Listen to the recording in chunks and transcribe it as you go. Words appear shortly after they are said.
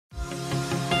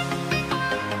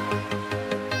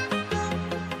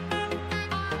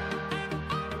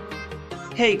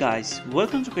Hey guys,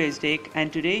 welcome to CrazyTech,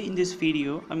 and today in this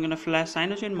video I'm gonna flash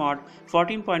CyanogenMod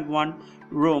 14.1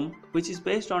 ROM, which is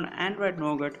based on Android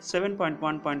Nougat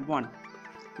 7.1.1.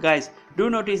 Guys, do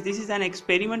notice this is an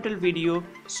experimental video,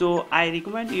 so I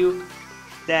recommend you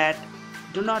that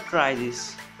do not try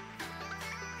this.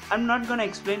 I'm not gonna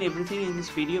explain everything in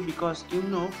this video because you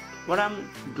know what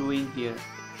I'm doing here.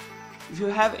 If you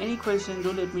have any questions,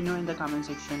 do let me know in the comment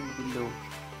section below.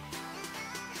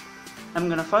 I'm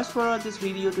gonna fast forward this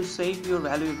video to save your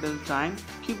valuable time.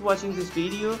 Keep watching this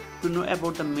video to know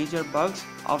about the major bugs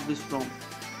of this ROM.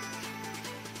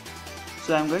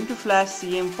 So I'm going to flash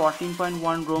CM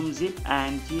 14.1 ROM zip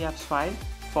and gapps file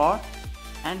for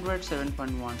Android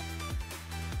 7.1.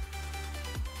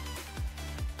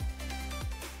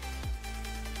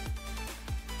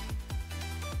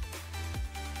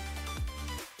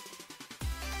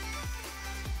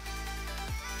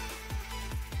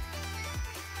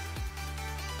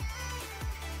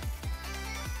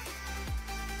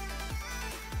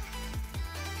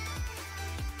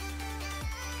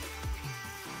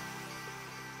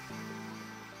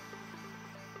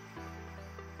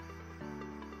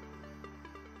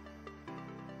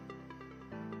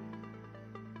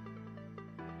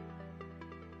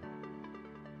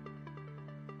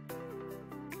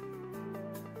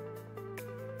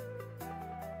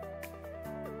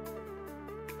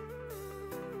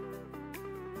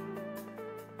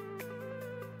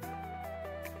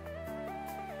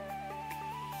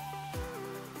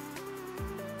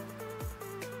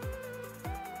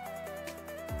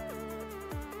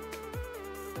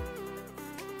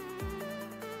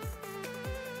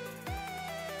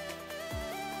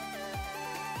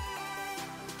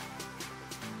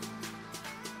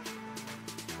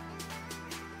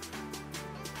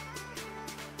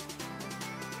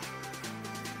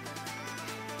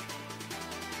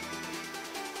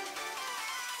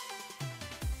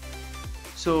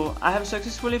 So I have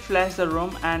successfully flashed the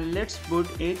ROM and let's boot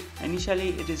it. Initially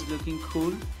it is looking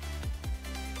cool.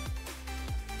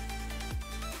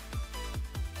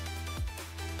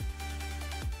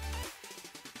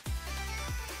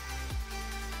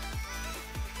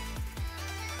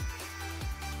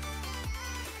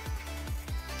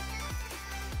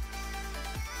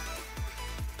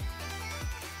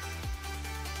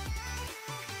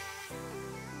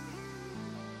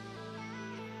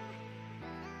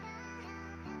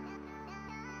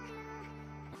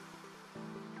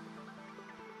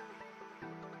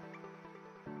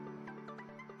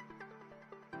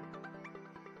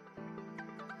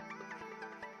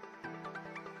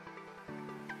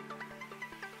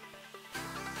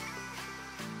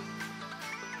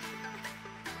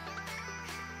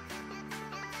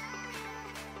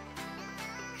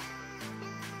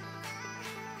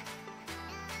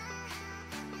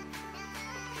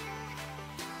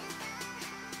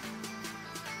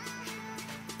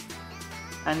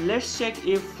 And let's check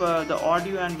if the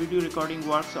audio and video recording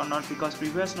works or not, because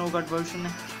previous Nougat version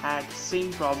had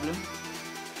same problem.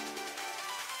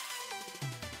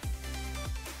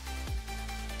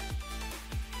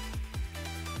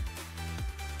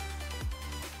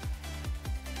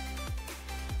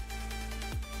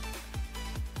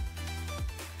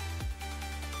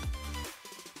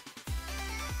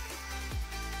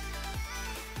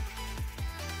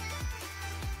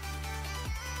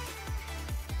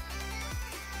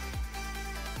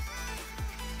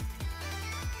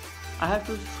 I have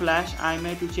to flash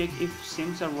IMEI to check if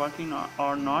SIMs are working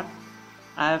or not.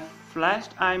 I have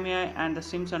flashed IMEI and the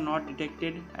SIMs are not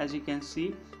detected, as you can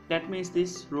see. That means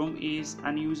this ROM is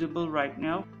unusable right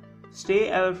now.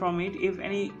 Stay away from it. If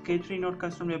any K3 Note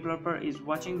custom developer is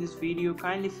watching this video,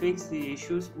 kindly fix the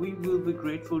issues. We will be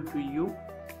grateful to you.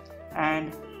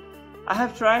 And I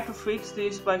have tried to fix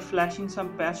this by flashing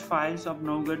some patch files of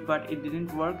Nougat, but it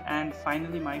didn't work, and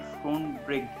finally my phone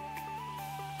bricked.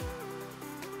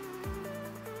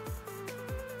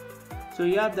 So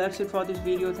yeah, that's it for this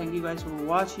video. Thank you guys for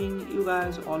watching. You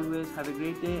guys always have a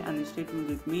great day and stay tuned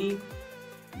with me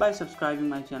by subscribing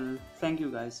my channel. Thank you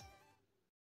guys.